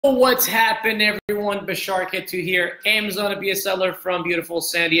What's happened, everyone? Bashar Ketu here, Amazon FBA seller from beautiful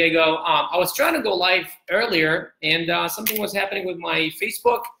San Diego. I was trying to go live earlier, and something was happening with my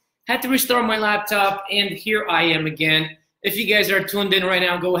Facebook. Had to restart my laptop, and here I am again. If you guys are tuned in right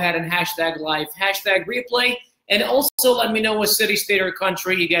now, go ahead and hashtag live, hashtag replay, and also let me know what city, state, or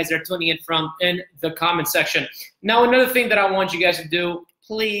country you guys are tuning in from in the comment section. Now, another thing that I want you guys to do,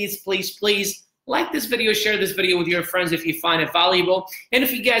 please, please, please, like this video, share this video with your friends if you find it valuable. And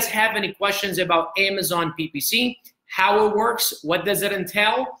if you guys have any questions about Amazon PPC, how it works, what does it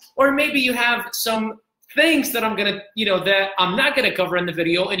entail, or maybe you have some things that I'm gonna, that I'm not gonna cover in the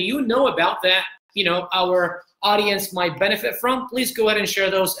video, and you know about that, our audience might benefit from, please go ahead and share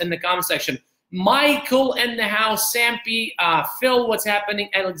those in the comment section. Michael in the house, Sampi, Phil, what's happening?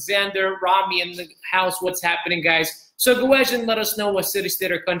 Alexander, Rami in the house, what's happening, guys? So go ahead and let us know what city,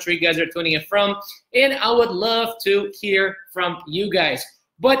 state, or country you guys are tuning in from, and I would love to hear from you guys.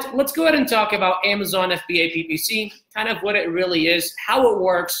 But let's go ahead and talk about Amazon FBA PPC, kind of what it really is, how it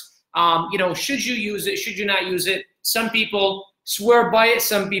works. Should you use it? Should you not use it? Some people swear by it.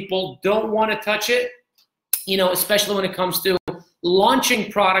 Some people don't want to touch it. Especially when it comes to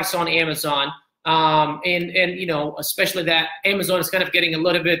launching products on Amazon, especially that Amazon is kind of getting a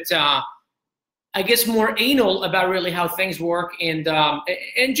little bit. I guess more anal about really how things work, and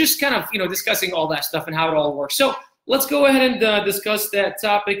just kind of discussing all that stuff and how it all works. So let's go ahead and discuss that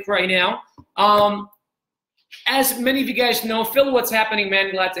topic right now. As many of you guys know, Phil, what's happening,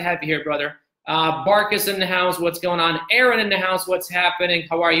 man? Glad to have you here, brother. Barkus in the house, what's going on? Aaron in the house, what's happening?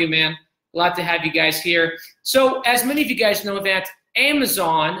 How are you, man? Glad to have you guys here. So as many of you guys know that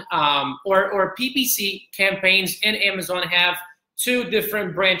Amazon or PPC campaigns in Amazon have two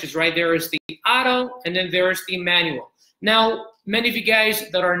different branches, right? There is the auto, and then there is the manual. Now, many of you guys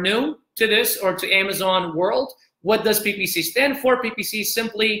that are new to this or to Amazon world, what does PPC stand for? PPC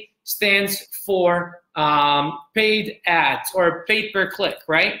simply stands for paid ads or paid per click,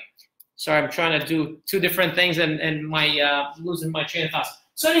 right? Sorry, I'm trying to do two different things and my losing my chain of thoughts.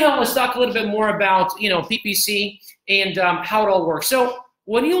 So anyhow, let's talk a little bit more about PPC and how it all works. So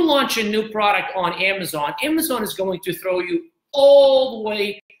when you launch a new product on Amazon, Amazon is going to throw you all the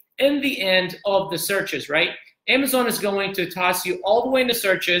way in the end of the searches, right? Amazon is going to toss you all the way in the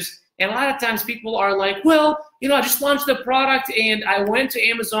searches, and a lot of times people are like, well, I just launched the product and I went to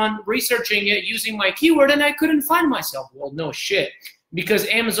Amazon researching it using my keyword and I couldn't find myself. Well, no shit, because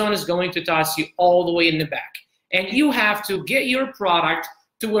Amazon is going to toss you all the way in the back, and you have to get your product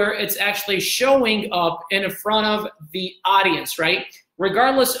to where it's actually showing up in front of the audience, right?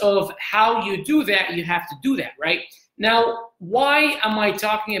 Regardless of how you do that, you have to do that, right? Now, why am I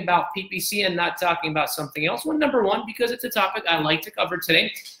talking about PPC and not talking about something else? Well, number one, because it's a topic I like to cover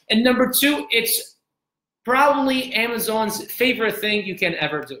today. And number two, it's probably Amazon's favorite thing you can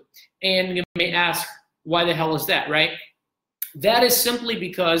ever do. And you may ask, why the hell is that, right? That is simply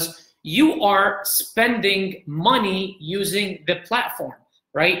because you are spending money using the platform,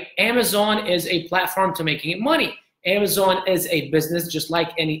 right? Amazon is a platform to making money. Amazon is a business just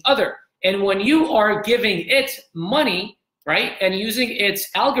like any other. And when you are giving it money, right, and using its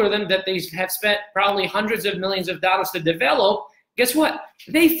algorithm that they have spent probably hundreds of millions of dollars to develop, guess what?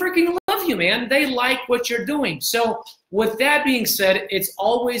 They freaking love you, man. They like what you're doing. So with that being said, it's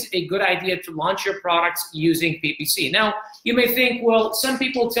always a good idea to launch your products using PPC. Now, you may think, well, some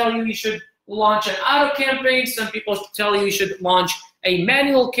people tell you should launch an auto campaign. Some people tell you should launch a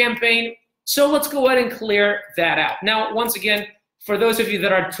manual campaign. So let's go ahead and clear that out. Now, once again, for those of you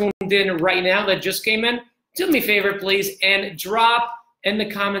that are tuned in right now that just came in, do me a favor, please, and drop in the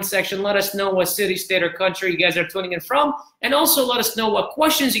comment section. Let us know what city, state, or country you guys are tuning in from, and also let us know what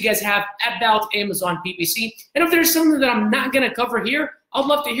questions you guys have about Amazon PPC. And if there's something that I'm not going to cover here, I'd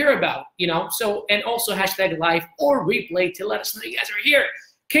love to hear about, So, and also hashtag live or replay to let us know you guys are here.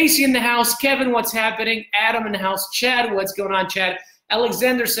 Casey in the house, Kevin, what's happening? Adam in the house, Chad, what's going on, Chad?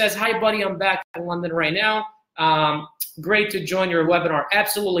 Alexander says, hi, buddy, I'm back in London right now. Great to join your webinar.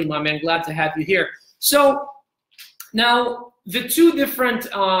 Absolutely, my man. Glad to have you here. So now the two different,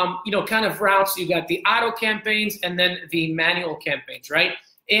 kind of routes, you got the auto campaigns and then the manual campaigns, right?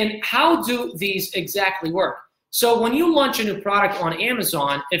 And how do these exactly work? So when you launch a new product on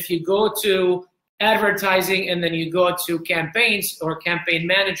Amazon, if you go to advertising and then you go to campaigns or campaign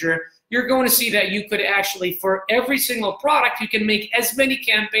manager, you're going to see that you could actually, for every single product, you can make as many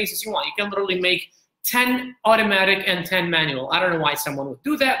campaigns as you want. You can literally make 10 automatic and 10 manual. I don't know why someone would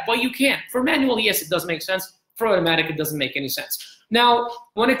do that, but you can. For manual, yes, it does make sense. For automatic, it doesn't make any sense. Now,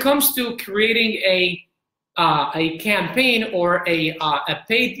 when it comes to creating a campaign or a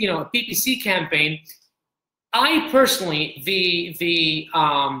paid, a PPC campaign, I personally, the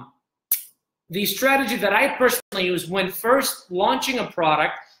strategy that I personally use when first launching a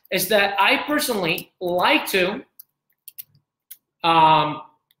product is that I personally like to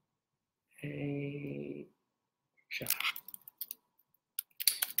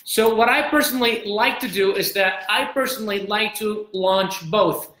so what I personally like to do is that I personally like to launch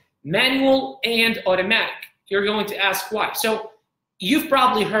both manual and automatic. You're going to ask why. So you've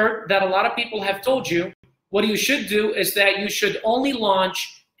probably heard that a lot of people have told you what you should do is that you should only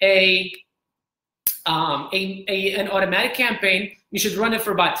launch an automatic campaign. You should run it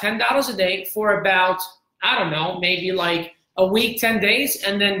for about $10 a day for about, I don't know, maybe like a week, 10 days,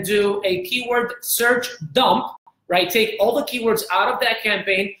 and then do a keyword search dump, right? Take all the keywords out of that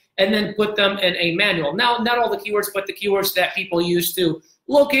campaign and then put them in a manual. Now, not all the keywords, but the keywords that people use to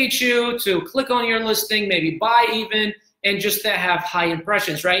locate you, to click on your listing, maybe buy even, and just to have high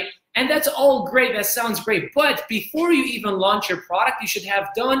impressions, right? And that's all great, that sounds great. But before you even launch your product, you should have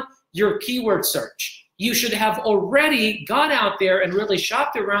done your keyword search. You should have already gone out there and really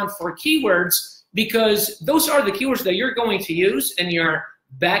shopped around for keywords, because those are the keywords that you're going to use in your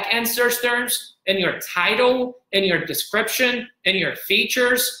back-end search terms, in your title, in your description, in your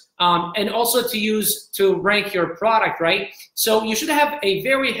features, and also to use to rank your product, right? So you should have a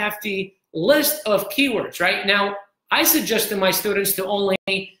very hefty list of keywords, right? Now, I suggest to my students to only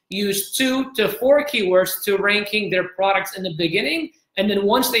use 2 to 4 keywords to ranking their products in the beginning, and then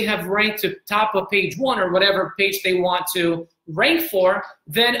once they have ranked to top of page 1 or whatever page they want to rank for,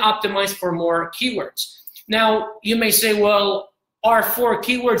 then optimize for more keywords. Now, you may say, well, are 4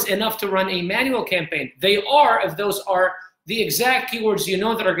 keywords enough to run a manual campaign? They are, if those are the exact keywords you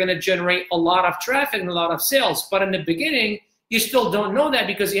know that are going to generate a lot of traffic and a lot of sales. But in the beginning, you still don't know that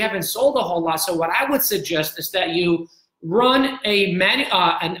because you haven't sold a whole lot. So what I would suggest is that you run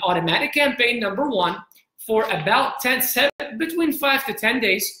an automatic campaign, number 1, for about between 5 to 10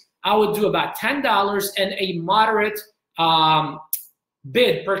 days. I would do about $10 and a moderate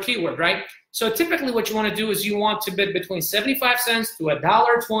bid per keyword, right? So typically what you want to do is you want to bid between 75 cents to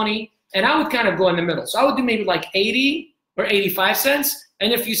 $1.20, and I would kind of go in the middle. So I would do maybe like 80 or 85 cents.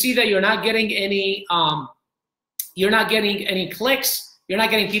 And if you see that you're not getting any clicks, you're not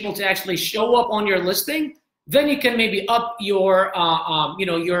getting people to actually show up on your listing, then you can maybe up your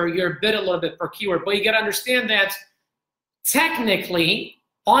your bid a little bit per keyword. But you got to understand that technically,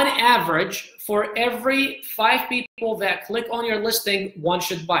 on average, for every 5 people that click on your listing, 1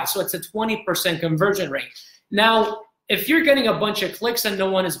 should buy. So it's a 20% conversion rate. Now, if you're getting a bunch of clicks and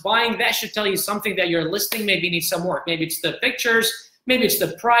no one is buying, that should tell you something that your listing maybe needs some work. Maybe it's the pictures, maybe it's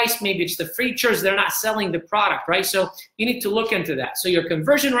the price, maybe it's the features. They're not selling the product, right? So you need to look into that. So your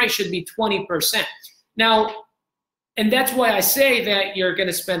conversion rate should be 20%. Now, and that's why I say that you're going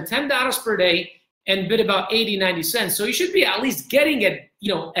to spend $10 per day and bid about 80, 90 cents. So you should be at least getting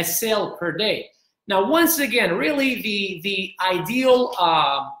a sale per day. Now, once again, really the ideal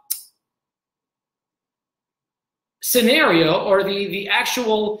scenario, or the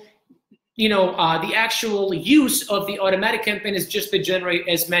actual use of the automatic campaign is just to generate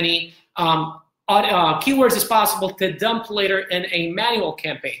as many keywords as possible to dump later in a manual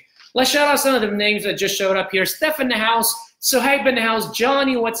campaign. Let's shout out some of the names that just showed up here. Steph in the house, Sohaib in the house,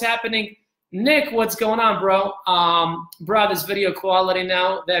 Johnny, what's happening? Nick, what's going on, bro? Bro, this video quality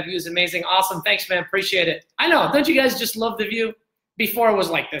now, that view is amazing. Awesome, thanks, man, appreciate it. I know, don't you guys just love the view? Before it was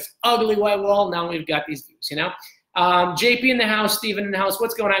like this ugly white wall, now we've got these views, you know? JP in the house, Steven in the house,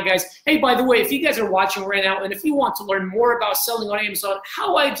 what's going on, guys? Hey, by the way, if you guys are watching right now, and if you want to learn more about selling on Amazon,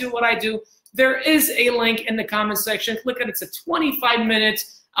 how I do what I do, there is a link in the comment section. Click on it. It's a 25-minute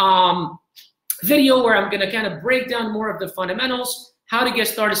video where I'm going to kind of break down more of the fundamentals, how to get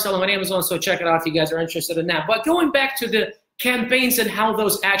started selling on Amazon. So check it out if you guys are interested in that. But going back to the campaigns and how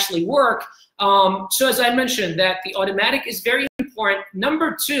those actually work. So as I mentioned, that the automatic is very important.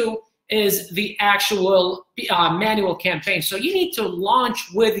 Number 2 is the actual manual campaign. So you need to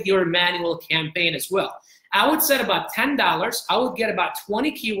launch with your manual campaign as well. I would set about $10. I would get about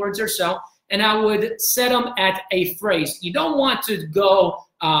 20 keywords or so, and I would set them at a phrase. You don't want to go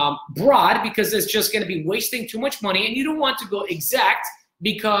broad because it's just going to be wasting too much money, and you don't want to go exact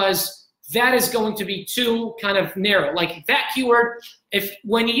because that is going to be too kind of narrow. Like that keyword,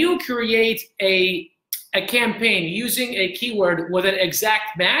 when you create a campaign using a keyword with an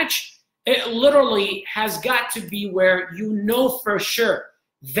exact match, it literally has got to be where you know for sure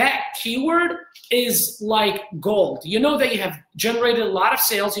that keyword is like gold. You know that you have generated a lot of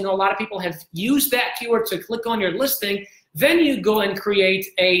sales. You know a lot of people have used that keyword to click on your listing. Then you go and create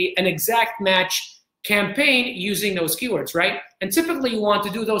an exact match campaign using those keywords, right? And typically you want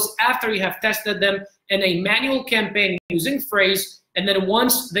to do those after you have tested them in a manual campaign using phrase. And then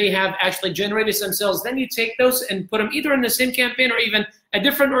once they have actually generated some sales, then you take those and put them either in the same campaign or even a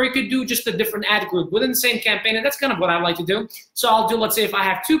different, or you could do just a different ad group within the same campaign. And that's kind of what I like to do. So I'll do, let's say if I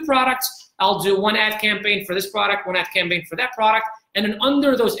have 2 products, I'll do 1 ad campaign for this product, 1 ad campaign for that product. And then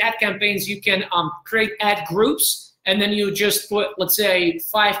under those ad campaigns, you can create ad groups. And then you just put, let's say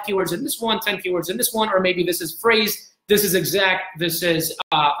 5 keywords in this one, 10 keywords in this one, or maybe this is phrase, this is exact, this is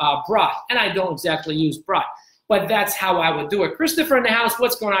broad. And I don't exactly use broad, but that's how I would do it. Christopher in the house,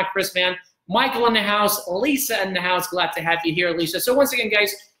 what's going on, Chris, man? Michael in the house, Lisa in the house, glad to have you here, Lisa. So once again,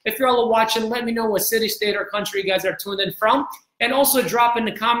 guys, if you're all watching, let me know what city, state, or country you guys are tuned in from. And also drop in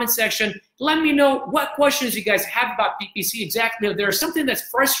the comment section, let me know what questions you guys have about PPC exactly. If there's something that's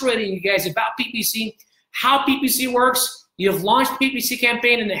frustrating you guys about PPC, how PPC works, you've launched PPC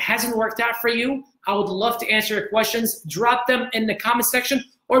campaign and it hasn't worked out for you, I would love to answer your questions. Drop them in the comment section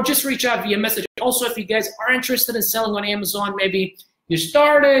or just reach out via message. Also, if you guys are interested in selling on Amazon, maybe you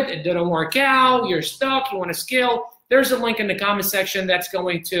started, it didn't work out, you're stuck, you want to scale, there's a link in the comment section that's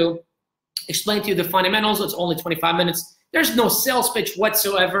going to explain to you the fundamentals. It's only 25 minutes. There's no sales pitch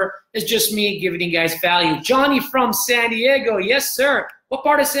whatsoever. It's just me giving you guys value. Johnny from San Diego. Yes, sir. What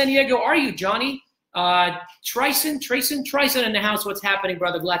part of San Diego are you, Johnny? Trison in the house. What's happening,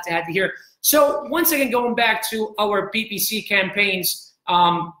 brother? Glad to have you here. So once again, going back to our PPC campaigns,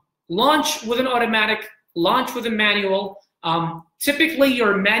 launch with an automatic, launch with a manual. Typically,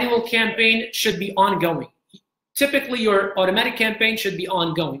 your manual campaign should be ongoing. Typically, your automatic campaign should be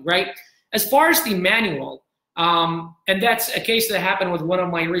ongoing, right? As far as the manual, and that's a case that happened with one of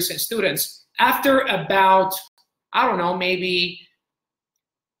my recent students. After about, I don't know, maybe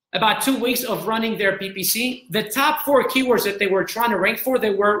about 2 weeks of running their PPC, the top 4 keywords that they were trying to rank for,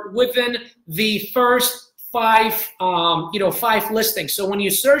 they were within the first 5 listings. So when you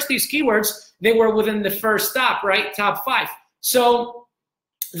search these keywords, they were within the first top 5. So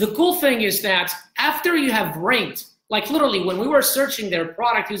the cool thing is that after you have ranked, like literally when we were searching their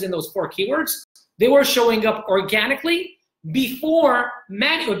product using those 4 keywords, they were showing up organically before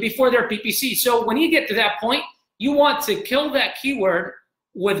their PPC. So when you get to that point, you want to kill that keyword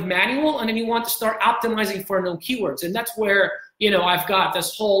with manual, and then you want to start optimizing for no keywords. And that's where, I've got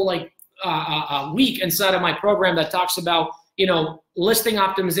this whole week inside of my program that talks about, listing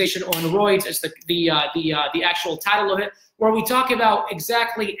optimization on roids. It's the actual title of it, where we talk about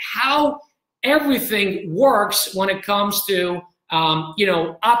exactly how everything works when it comes to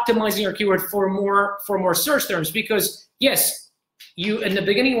optimizing your keyword for more search terms. Because yes, you in the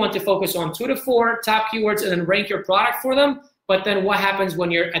beginning want to focus on 2 to 4 top keywords and then rank your product for them. But then what happens when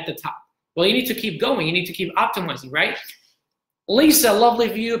you're at the top? Well, you need to keep going. You need to keep optimizing, right? Lisa, lovely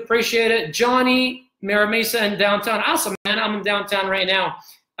view, appreciate it. Johnny, Mira Mesa in downtown. Awesome, man. I'm in downtown right now.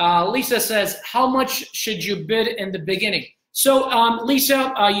 Lisa says, how much should you bid in the beginning? So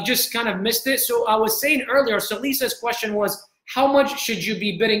Lisa, you just kind of missed it. So I was saying earlier, so Lisa's question was, how much should you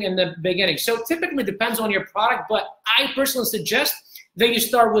be bidding in the beginning? So typically depends on your product, but I personally suggest that you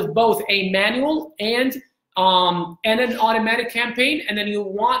start with both a manual and an automatic campaign, and then you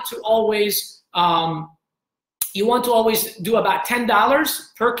want to always do about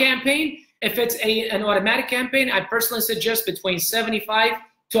 $10 per campaign. If it's an automatic campaign, I personally suggest between $75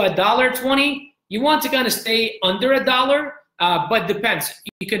 to $1.20. You want to kind of stay under $1, but depends.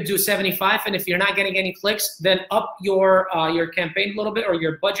 You could do 75, and if you're not getting any clicks, then up your campaign a little bit, or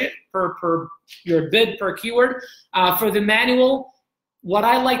your budget per your bid per keyword. For the manual, what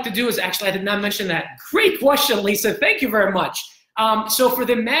I like to do is, actually, I did not mention that. Great question, Lisa. Thank you very much. So for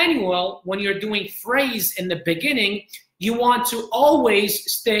the manual, when you're doing phrase in the beginning, you want to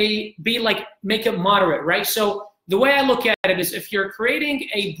always make it moderate, right? So the way I look at it is, if you're creating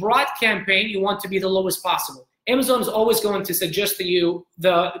a broad campaign, you want to be the lowest possible. Amazon is always going to suggest to you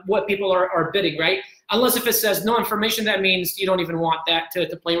what people are bidding, right? Unless if it says no information, that means you don't even want that to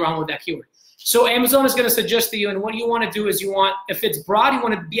play around with that keyword. So Amazon is going to suggest to you, and what you want to do is if it's broad, you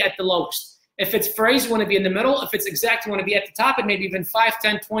want to be at the lowest. If it's phrase, you want to be in the middle. If it's exact, you want to be at the top, and maybe even 5,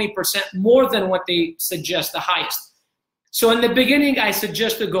 10, 20% more than what they suggest, the highest. So in the beginning, I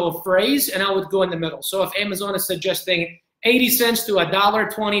suggest to go phrase, and I would go in the middle. So if Amazon is suggesting 80 cents to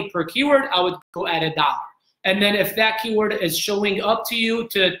 $1.20 per keyword, I would go at $1. And then if that keyword is showing up to you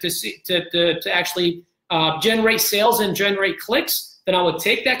to actually generate sales and generate clicks, then I would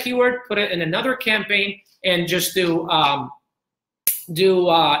take that keyword, put it in another campaign, and just do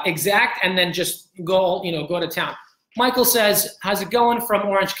exact, and then just go to town. Michael says, how's it going from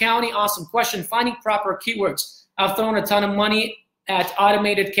Orange County? Awesome question. Finding proper keywords. I've thrown a ton of money at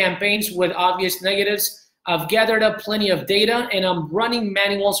automated campaigns with obvious negatives. I've gathered up plenty of data, and I'm running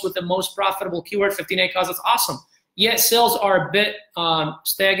manuals with the most profitable keyword, 59 causes. That's awesome. Yet sales are a bit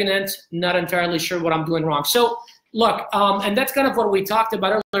stagnant, not entirely sure what I'm doing wrong. So look, and that's kind of what we talked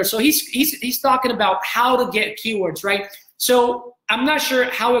about earlier. So he's talking about how to get keywords, right? So I'm not sure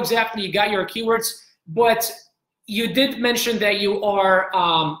how exactly you got your keywords, but you did mention that you are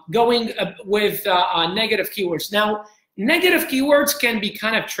going with negative keywords. Now, negative keywords can be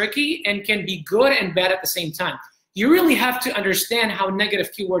kind of tricky and can be good and bad at the same time. You really have to understand how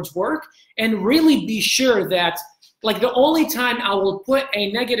negative keywords work and really be sure that, like, the only time I will put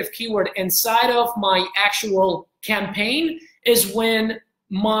a negative keyword inside of my actual campaign is when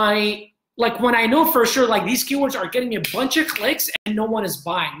when I know for sure, like, these keywords are getting me a bunch of clicks and no one is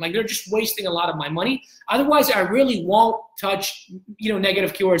buying. Like, they're just wasting a lot of my money. Otherwise, I really won't touch,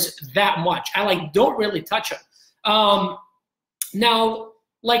 negative keywords that much. I don't really touch them. Now,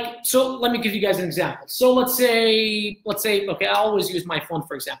 so let me give you guys an example. So let's say, okay, I always use my phone,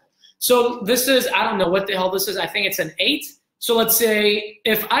 for example. So this is, I don't know what the hell this is. I think it's an 8. So let's say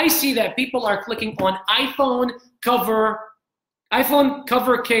if I see that people are clicking on iPhone cover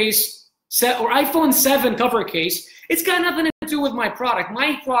case set or iPhone 7 cover case, it's got nothing to do with my product.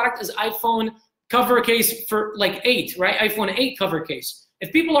 My product is iPhone cover case for 8, right? iPhone 8 cover case.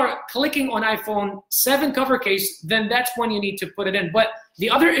 If people are clicking on iPhone 7 cover case, then that's when you need to put it in. But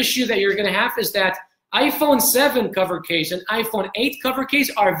the other issue that you're going to have is that iPhone 7 cover case and iPhone 8 cover case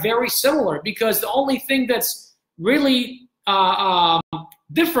are very similar, because the only thing that's really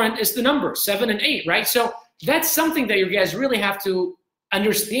different is the number 7 and 8, right? So that's something that you guys really have to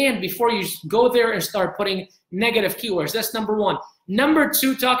understand before you go there and start putting negative keywords. That's number one. Number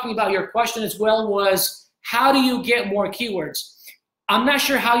two, talking about your question as well, was how do you get more keywords? I'm not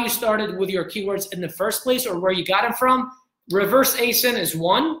sure how you started with your keywords in the first place or where you got them from. Reverse ASIN is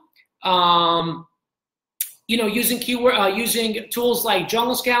one. Using tools like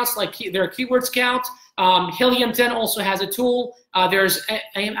Jungle Scouts, like their Keyword Scout. Helium 10 also has a tool. There's,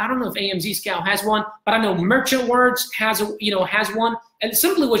 I don't know if AMZ Scout has one, but I know Merchant Words has one. And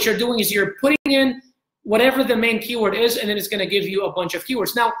simply what you're doing is you're putting in whatever the main keyword is, and then it's going to give you a bunch of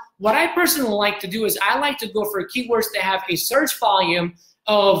keywords. Now, what I personally like to do is I like to go for keywords that have a search volume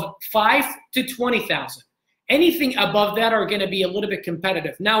of 5 to 20,000. Anything above that are going to be a little bit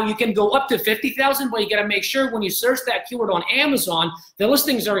competitive. Now, you can go up to 50,000, but you got to make sure when you search that keyword on Amazon, the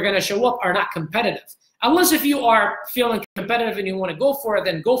listings that are going to show up are not competitive. Unless if you are feeling competitive and you want to go for it,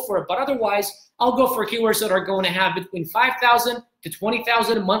 then go for it. But otherwise, I'll go for keywords that are going to have between 5,000 to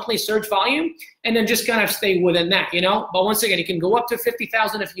 20,000 monthly search volume, and then just kind of stay within that, But once again, you can go up to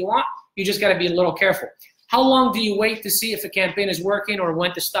 50,000 if you want. You just got to be a little careful. How long do you wait to see if a campaign is working or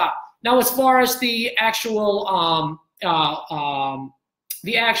when to stop? Now, as far as the actual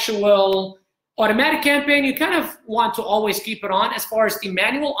automatic campaign, you kind of want to always keep it on. As far as the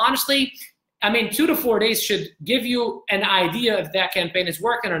manual, honestly, 2 to 4 days should give you an idea if that campaign is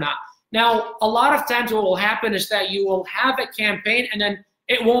working or not. Now, a lot of times what will happen is that you will have a campaign and then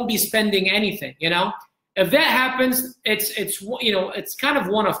it won't be spending anything, If that happens, it's kind of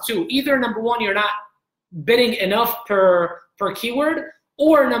one of two. Either number one, you're not bidding enough per keyword,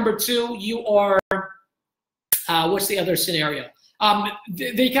 or number two, you are, what's the other scenario?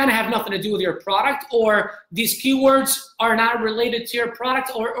 They kind of have nothing to do with your product, or these keywords are not related to your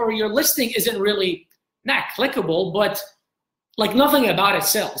product, or your listing isn't really, not clickable, but like nothing about it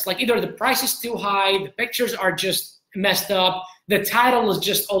sells. Like either the price is too high, the pictures are just messed up, the title is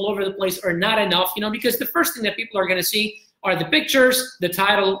just all over the place, or not enough, because the first thing that people are going to see are the pictures, the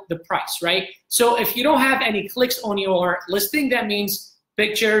title, the price, right? So if you don't have any clicks on your listing, that means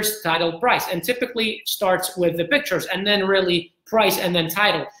pictures, title, price, and typically starts with the pictures and then really price and then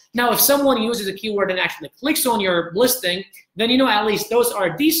title. Now, if someone uses a keyword and actually clicks on your listing, then at least those are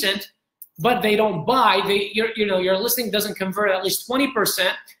decent, but they don't buy. Your listing doesn't convert at least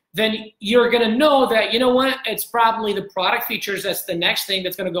 20%. Then you're gonna know that it's probably the product features that's the next thing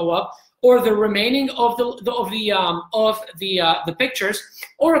that's gonna go up, or the remaining of the pictures,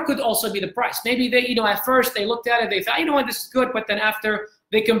 or it could also be the price. Maybe they at first they looked at it, they thought this is good, but then after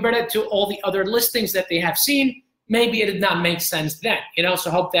they converted to all the other listings that they have seen, maybe it did not make sense then. So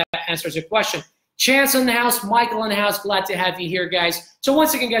I hope that answers your question. Chance in the house, Michael in the house, glad to have you here, guys. So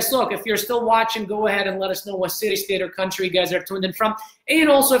once again, guys, look, if you're still watching, go ahead and let us know what city, state, or country you guys are tuned in from. And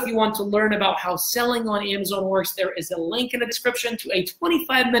also, if you want to learn about how selling on Amazon works, there is a link in the description to a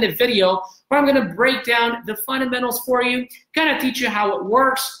 25-minute video where I'm going to break down the fundamentals for you, kind of teach you how it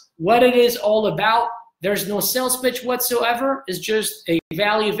works, what it is all about. There's no sales pitch whatsoever. It's just a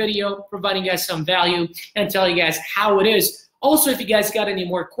value video providing you guys some value and tell you guys how it is Also, if you guys got any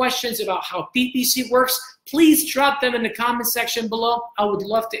more questions about how PPC works, please drop them in the comment section below. I would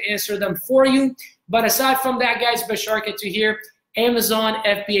love to answer them for you. But aside from that, guys, Bashar Katu here, Amazon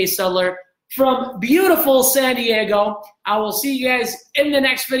FBA seller from beautiful San Diego. I will see you guys in the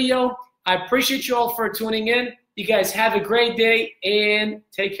next video. I appreciate you all for tuning in. You guys have a great day and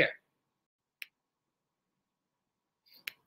take care.